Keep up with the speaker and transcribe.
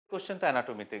Question তো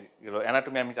অ্যানাটমিতে গেল,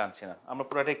 anatomy আমি জানছি না, আমরা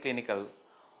পুরোটাই ক্লিনিক্যাল।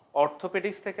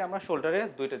 অর্থোপেডিক্স থেকে আমরা শোল্ডারে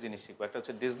দুইটা জিনিস শিখবো, একটা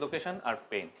হচ্ছে ডিসলোকেশন আর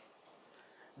পেইন।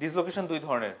 ডিসলোকেশন দুই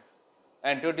ধরনের,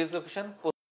 অ্যান্টিরিয়র ডিসলোকেশন,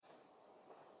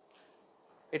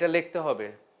 এটা লিখতে হবে।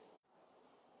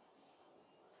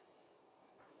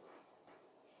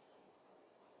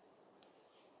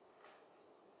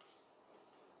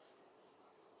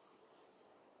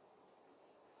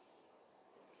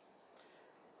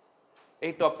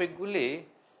 এই টপিকগুলি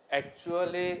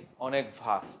অ্যাকচুয়ালি অনেক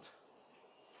ভাস্ট,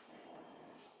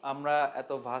 আমরা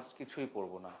এত ভাস্ট কিছুই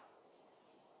পড়ব না,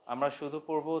 আমরা শুধু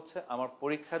পড়ব হচ্ছে আমার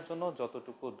পরীক্ষার জন্য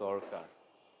যতটুকু দরকার।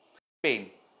 পেইন,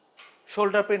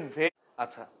 শোল্ডার পেইন,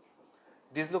 আচ্ছা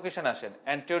ডিসলোকেশন আসেন,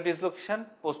 anterior dislocation,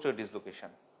 posterior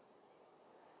dislocation.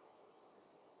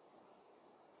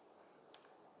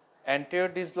 Anterior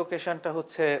ডিসলোকেশনটা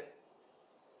হচ্ছে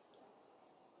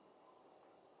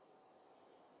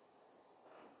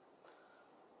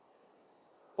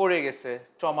পড়ে গেছে,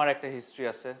 ট্রমার একটা হিস্ট্রি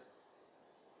আছে,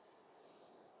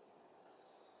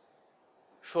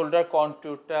 শোল্ডার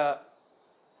কন্ট্যুরটা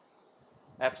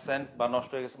অ্যাবসেন্ট বা নষ্ট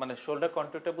হয়ে গেছে, মানে শোল্ডার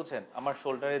কন্ট্যুরটা বুঝেন, আমার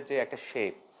শোল্ডারের যে একটা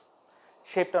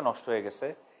শেপটা নষ্ট হয়ে গেছে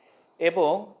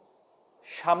এবং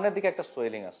সামনের দিকে একটা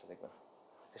সোয়েলিং আছে, দেখবেন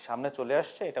সামনে চলে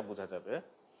আসছে, এটা বোঝা যাবে।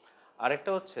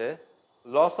 আরেকটা হচ্ছে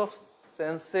লস অফ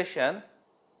সেন্সেশন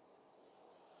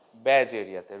ব্যাজ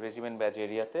এরিয়াতে, রেজিমেন্ট ব্যাজ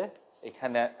এরিয়াতে,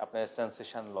 এখানে আপনার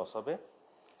সেন্সেশন লস হবে,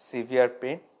 severe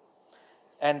pain.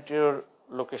 Anterior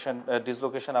location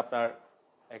dislocation আপনার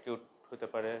অ্যাকিউট হতে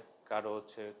পারে, কারো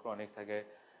হচ্ছে ক্রনিক থাকে,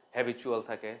 হ্যাবিচুয়াল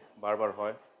থাকে, বারবার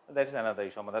হয়, দ্যাট ইজ অ্যানাদার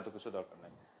ইস্যু, আমাদের এত কিছু দরকার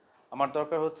নেই। আমার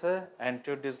দরকার হচ্ছে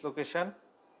অ্যান্টিরিয়র ডিসলোকেশন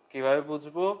কীভাবে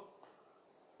বুঝবো,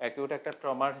 অ্যাকিউট একটা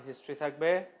ট্রমার হিস্ট্রি থাকবে,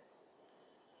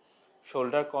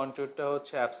 শোল্ডার কন্ট্যুরটা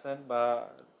হচ্ছে অ্যাবসেন্ট বা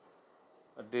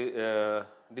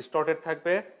ডিস্টর্টেড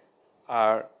থাকবে,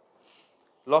 আর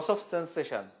loss of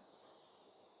sensation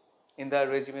in the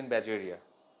regiment badge area,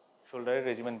 শোল্ডারের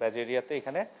regiment badge এরিয়াতে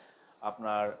এখানে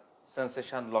আপনার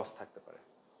সেন্সেশন লস থাকতে পারে।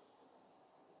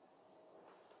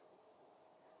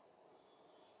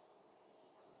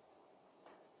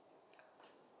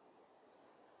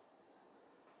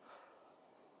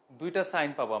 দুইটা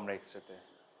সাইন পাবো আমরা এক্সরেতে,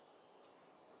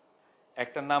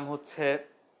 একটার নাম হচ্ছে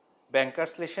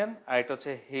ব্যাংকার্স লেশন আর একটা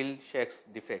হচ্ছে হিল শেক্স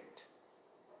ডিফেক্ট।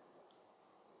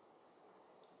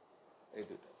 এই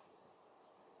দুটো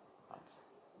আচ্ছা,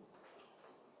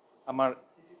 আমার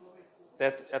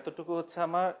এতটুকু হচ্ছে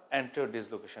আমার অ্যান্টিরিয়র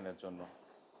ডিসলোকেশনের জন্য।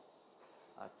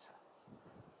 আচ্ছা,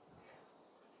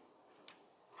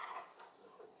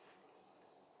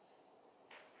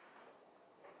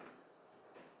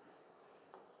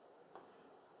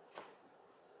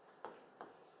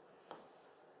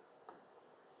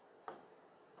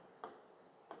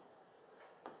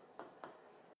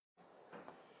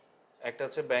 একটা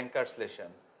হচ্ছে bankers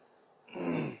lesson,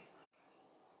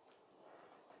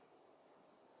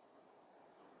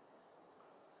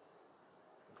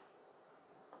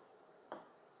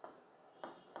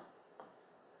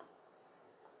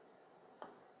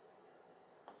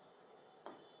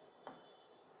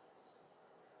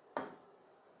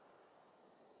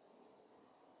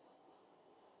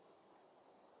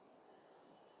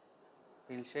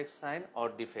 hill shakes sign or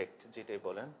defect যেটাই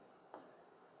বলেন।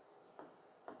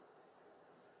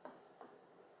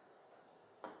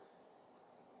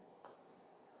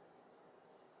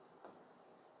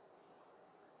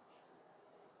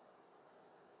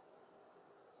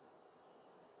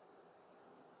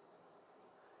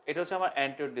 এটা হচ্ছে আমার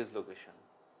অ্যান্টিরিয়র ডিসলোকেশন।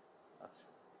 আচ্ছা,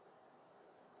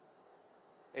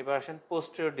 এবার আসেন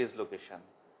পোস্টেরিয়র ডিসলোকেশন।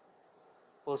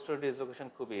 পোস্টেরিয়র ডিসলোকেশন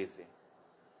খুবই ইজি,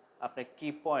 আপনি কি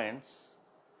পয়েন্টস,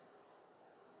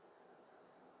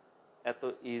 এত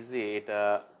ইজি এটা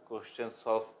কোশ্চেন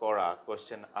সলভ করা,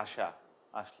 কোশ্চেন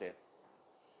আসলে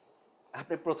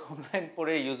আপনি প্রথম লাইন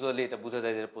পড়ে ইউজুয়ালি এটা বোঝা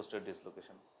যায় যে পোস্টেরিয়র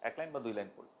ডিসলোকেশন, এক লাইন বা দুই লাইন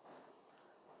পড়ে।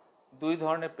 দুই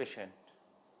ধরনের পেশেন্ট,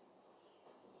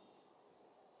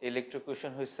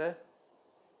 ইলেকট্রিকিউশন হয়েছে,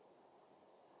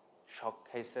 শক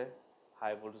খাইছে,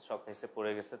 হাই ভোল্টেজ শক খাইছে,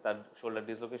 পড়ে গেছে, তার শোল্ডার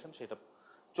ডিসলোকেশন, সেটা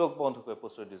চোখ বন্ধ করে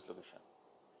পোস্টেরিয়র ডিসলোকেশন।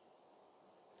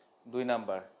 দুই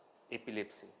নাম্বার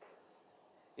এপিলেপসি,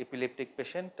 এপিলেপটিক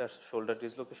পেশেন্ট, তার শোল্ডার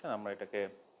ডিসলোকেশন, আমরা এটাকে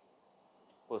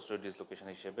পোস্টেরিয়র ডিসলোকেশন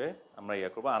হিসেবে আমরা ইয়া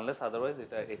করবো, আনলেস আদারওয়াইজ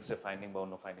এটা এক্সরে ফাইন্ডিং বা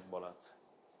অন্য ফাইন্ডিং বলা আছে।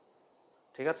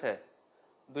 ঠিক আছে,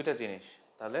 দুইটা জিনিস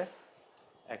তাহলে,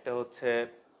 একটা হচ্ছে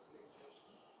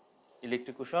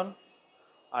ইলেকট্রিকিউশন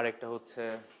আর একটা হচ্ছে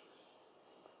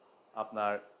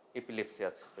আপনার এপিলেপসি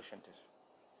আছে পেশেন্টের।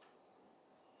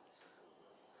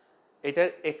 এটার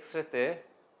এক্সরেতে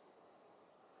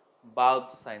বাল্ব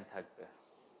সাইন থাকবে,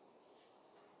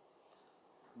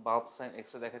 বাল্ব সাইন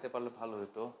এক্সরে দেখাতে পারলে ভালো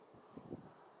হতো।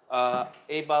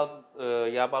 এই বাল্ব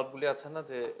বাল্বগুলি আছে না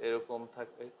যে এরকম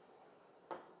থাকে,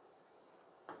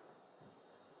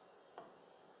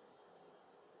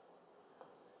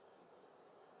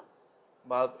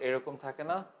 বাল্ব এরকম থাকে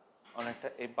না অনেকটা,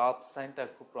 এই বাল্ব সাইনটা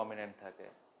খুব প্রমিনেন্ট থাকে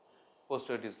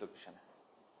পোস্টেরিয়র ডিসলোকেশনে।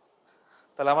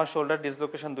 তাহলে আমার শোল্ডার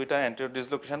ডিসলোকেশন দুইটা, anterior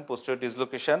dislocation, posterior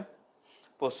dislocation.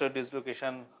 Posterior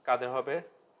dislocation কাদের হবে?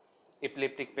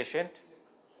 এপিলেপটিক পেশেন্ট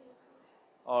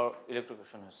অর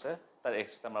ইলেকট্রোকুশন হচ্ছে, তার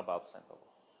এক্সট্রা আমরা বাল্ব সাইন পাবো।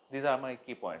 দিস আর মাই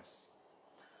কি পয়েন্টস।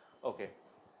 ওকে,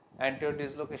 অ্যান্টেরিয়র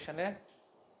ডিসলোকেশনে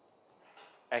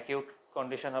অ্যাকিউট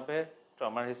কন্ডিশন হবে,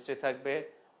 ট্রমার হিস্ট্রি থাকবে,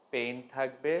 পেইন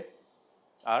থাকবে,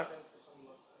 আর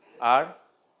আর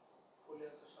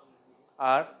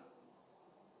আর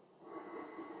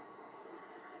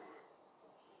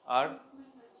আর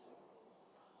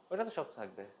ওটা তো সব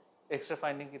থাকবে। এক্সট্রা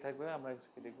ফাইন্ডিং কি থাকবে আমরা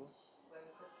কি দেখব?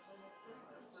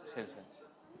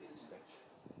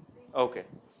 ওকে,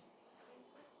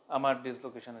 আমার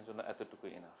ডিসলোকেশনের জন্য এতটুকু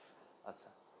ইনাফ। আচ্ছা,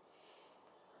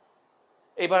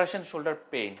 এবার আসেন শোল্ডার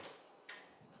পেইন।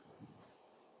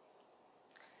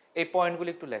 এই পয়েন্টগুলি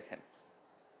একটু লেখেন।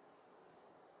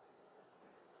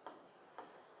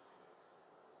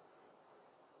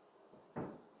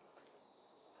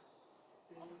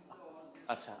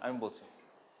 আচ্ছা, আমি বলছি।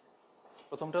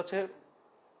 প্রথমটা হচ্ছে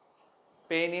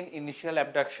pain in initial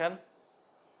abduction,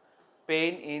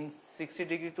 pain in 60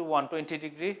 degree two 120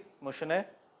 degree মোশনে।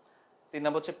 3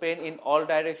 নম্বর হচ্ছে pain in all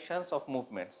directions of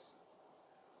movements,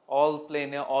 all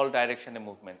প্লেনে অল ডাইরেকশনে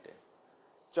মুভমেন্টে।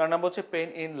 4 নম্বর হচ্ছে pain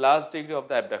in last degree of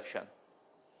the abduction.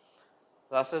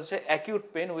 Last হচ্ছে acute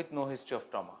pain with no history of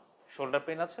trauma. Shoulder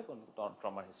pain আছে, কোনো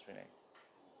ট্রমার history নেই।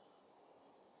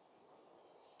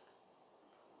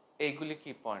 এইগুলি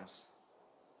কি পয়েন্টস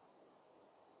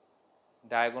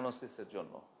ডায়াগনোসিসের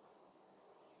জন্য,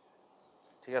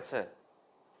 ঠিক আছে?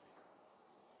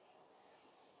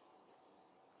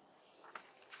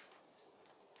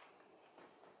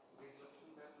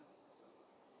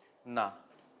 না,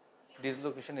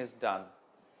 ডিসলোকেশন ইজ ডান।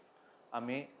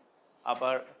 আমি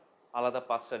আবার আলাদা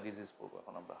 5টা ডিজিজ পড়বো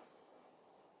এখন আমরা।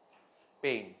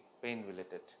 পেইন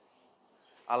রিলেটেড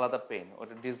আলাদা পেইন,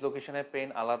 ওটা ডিসলোকেশনের পেইন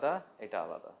আলাদা, এটা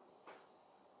আলাদা।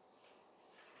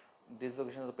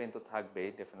 ডিসলোকেশনের পেইন তো থাকবেই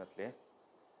ডেফিনেটলি।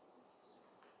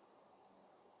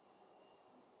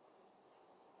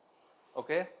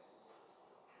 ওকে,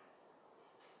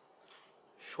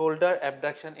 শোল্ডার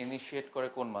অ্যাবডাকশন ইনিশিয়েট করে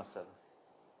কোন মাসল?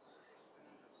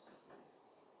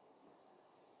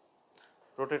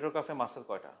 রোটেটর কাফে মাসল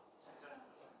কয়টা?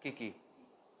 কি কি?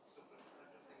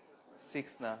 6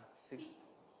 না 6?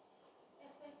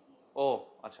 ও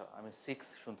আচ্ছা, আমি 6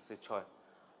 শুনতেছি, 6।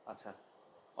 আচ্ছা,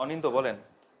 অনিন্দ বলেন।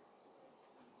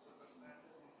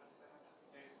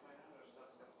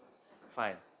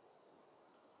 Fine.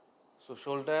 So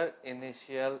shoulder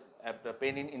initial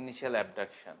pain in initial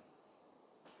abduction,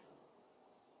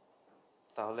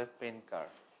 তাহলে পেইন কার?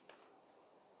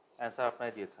 অ্যান্সার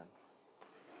আপনারা দিয়েছেন।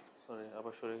 সরি,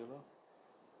 আবার সরে গেল।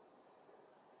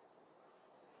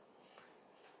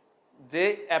 যে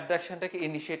অ্যাবডাকশনটাকে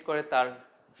ইনিশিয়েট করে তার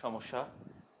সমস্যা,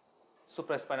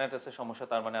 সুপ্রাস্পাইনাটাসের সমস্যা,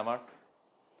 তার মানে আমার।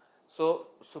 সো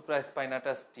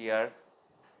সুপ্রাস্পাইনাটাস টিয়ার,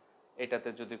 এটাতে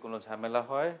যদি কোনো ঝামেলা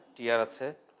হয়, টিয়ার আছে,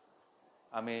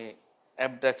 আমি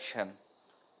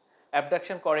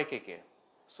অ্যাবডাকশন করে কে?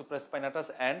 সুপ্রাস্পাইনাটাস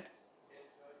অ্যান্ড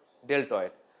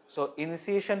ডেলটয়েড। সো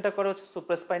ইনিশিয়েশনটা করে হচ্ছে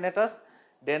সুপ্রাস্পাইনাটাস,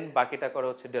 দেন বাকিটা করে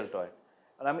হচ্ছে ডেলটয়েড।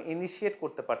 আর আমি ইনিশিয়েট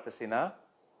করতে পারতেছি না,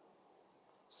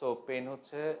 সো পেইন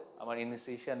হচ্ছে আমার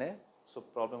ইনিশিয়েশনে, সো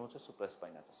প্রবলেম হচ্ছে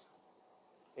সুপ্রাস্পাইনাটাস।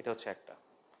 এটা হচ্ছে একটা।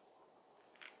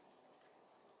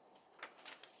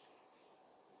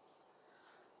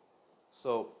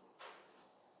 সো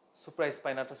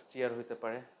সুপ্রাস্পাইনাটাস টিয়ার হইতে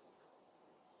পারে,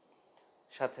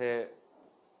 সাথে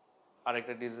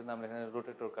আরেকটা ডিজিজ নাম এখানে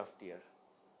রোটেটর কাফ টিয়ার।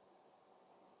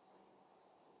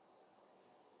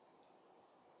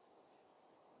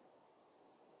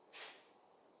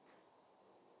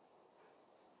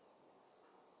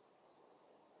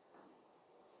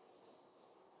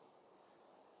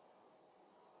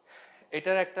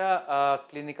 এটার একটা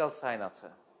ক্লিনিক্যাল সাইন আছে।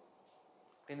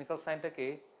 ক্লিনিক্যাল সাইনটা কি?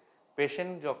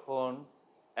 পেশেন্ট যখন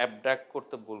অ্যাবডাক্ট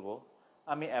করতে বলবো,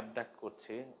 আমি অ্যাবডাক্ট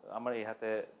করছি, আমার এই হাতে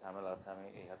ঝামেলা আছে, আমি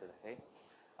এই হাতে দেখাই,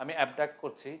 আমি অ্যাবডাক্ট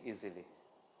করছি ইজিলি,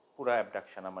 পুরো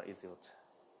অ্যাবডাকশন আমার ইজি হচ্ছে,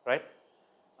 রাইট?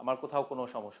 আমার কোথাও কোনো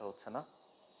সমস্যা হচ্ছে না।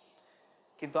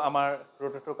 কিন্তু আমার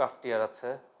রোটেটর কাফ টিয়ার আছে,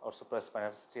 আর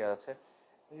সুপ্রাস্পাইনাটাস টিয়ার আছে,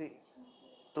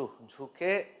 একটু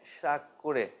ঝুঁকে শাক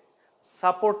করে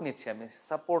সাপোর্ট নিচ্ছি, আমি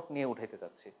সাপোর্ট নিয়ে উঠাইতে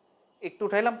চাচ্ছি, একটু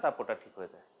উঠাইলাম, তারপরটা ঠিক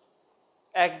হয়ে যায়।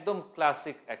 একদম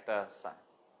ক্লাসিক একটা সাইন,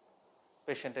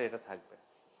 পেশেন্টের এটা থাকবে।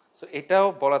 সো এটাও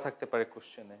বলা থাকতে পারে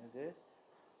কোশ্চেনে যে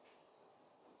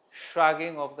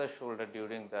shrugging of the shoulder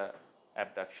during the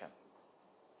abduction.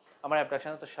 আমার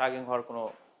অ্যাবডাকশনে তো shrugging হওয়ার কোনো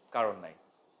কারণ নাই।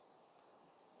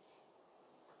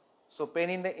 So pain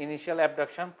in the initial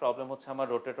abduction problem হচ্ছে আমার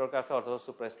রোটেটর কাফে অথবা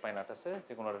সুপ্রাস্পাইনাটাসে,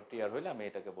 যে কোনো একটা টিয়ার হইলে আমি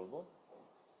এটাকে বলবো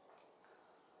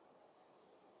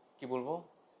কি বলবো,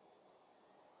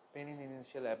 পেন ইন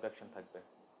ইনিশিয়াল অ্যাবডাকশন থাকবে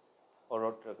ও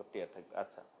রোটেটর কাফ টিয়ার থাকবে।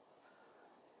 আচ্ছা,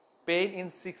 পেইন ইন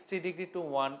 60 ডিগ্রি টু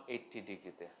 180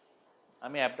 ডিগ্রিতে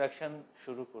আমি অ্যাবডাকশন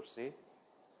শুরু করছি,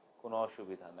 কোনো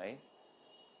অসুবিধা নাই।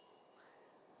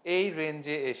 এই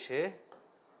রেঞ্জে এসে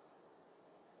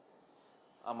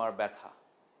আমার ব্যথা,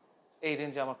 এই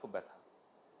রেঞ্জে আমার খুব ব্যথা।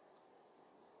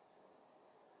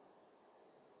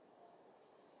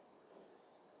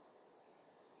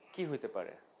 কি হইতে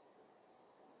পারে?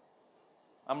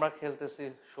 আমরা খেলতেছি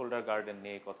শোল্ডার গার্ডেন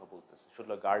নিয়ে কথা বলতেছি,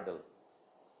 শোল্ডার গার্ডেল,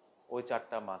 ওই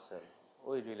 4টা মাসেল,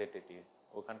 ওই রিলেটেডই,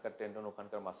 ওখানকার টেন্ডন,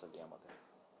 ওখানকার মাসেলই আমাদের।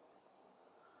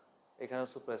 এখানে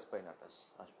সুপ্রাস্পাইনাটাস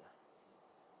আসবে,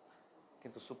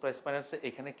 কিন্তু সুপ্রাস্পাইনাটাসে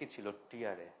এখানে কি ছিল?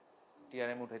 টিয়ারে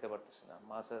আমি উঠাইতে পারতেছি না,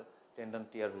 মাসেল টেন্ডন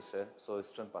টিয়ার হয়েছে, সো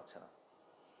স্ট্রেন্থ পাচ্ছে না।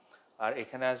 আর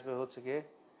এখানে আসবে হচ্ছে গিয়ে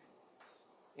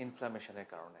ইনফ্লামেশনের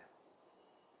কারণে,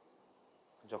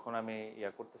 যখন আমি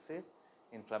ইয়া করতেছি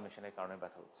ইনফ্লামেশনের কারণে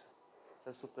ব্যথা হচ্ছে,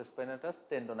 সুপ্রাস্পাইনাটাস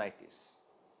টেন্ডোনাইটিস।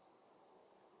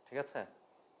 ঠিক আছে,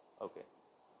 ওকে।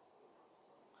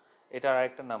 এটার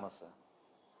আরেকটা নাম আছে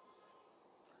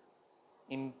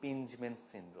ইমপিঞ্জমেন্ট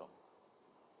সিনড্রোম।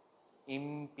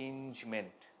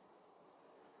 ইমপিঞ্জমেন্ট,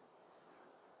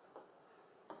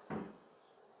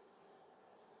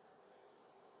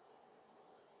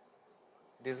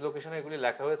 ডিসলোকেশন এগুলি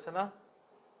লেখা হয়েছে না?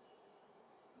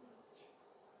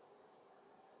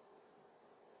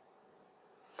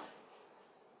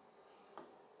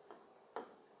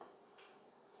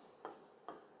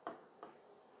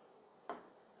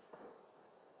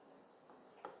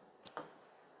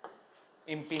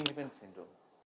 ইমপিঞ্জমেন্ট সিনড্রোম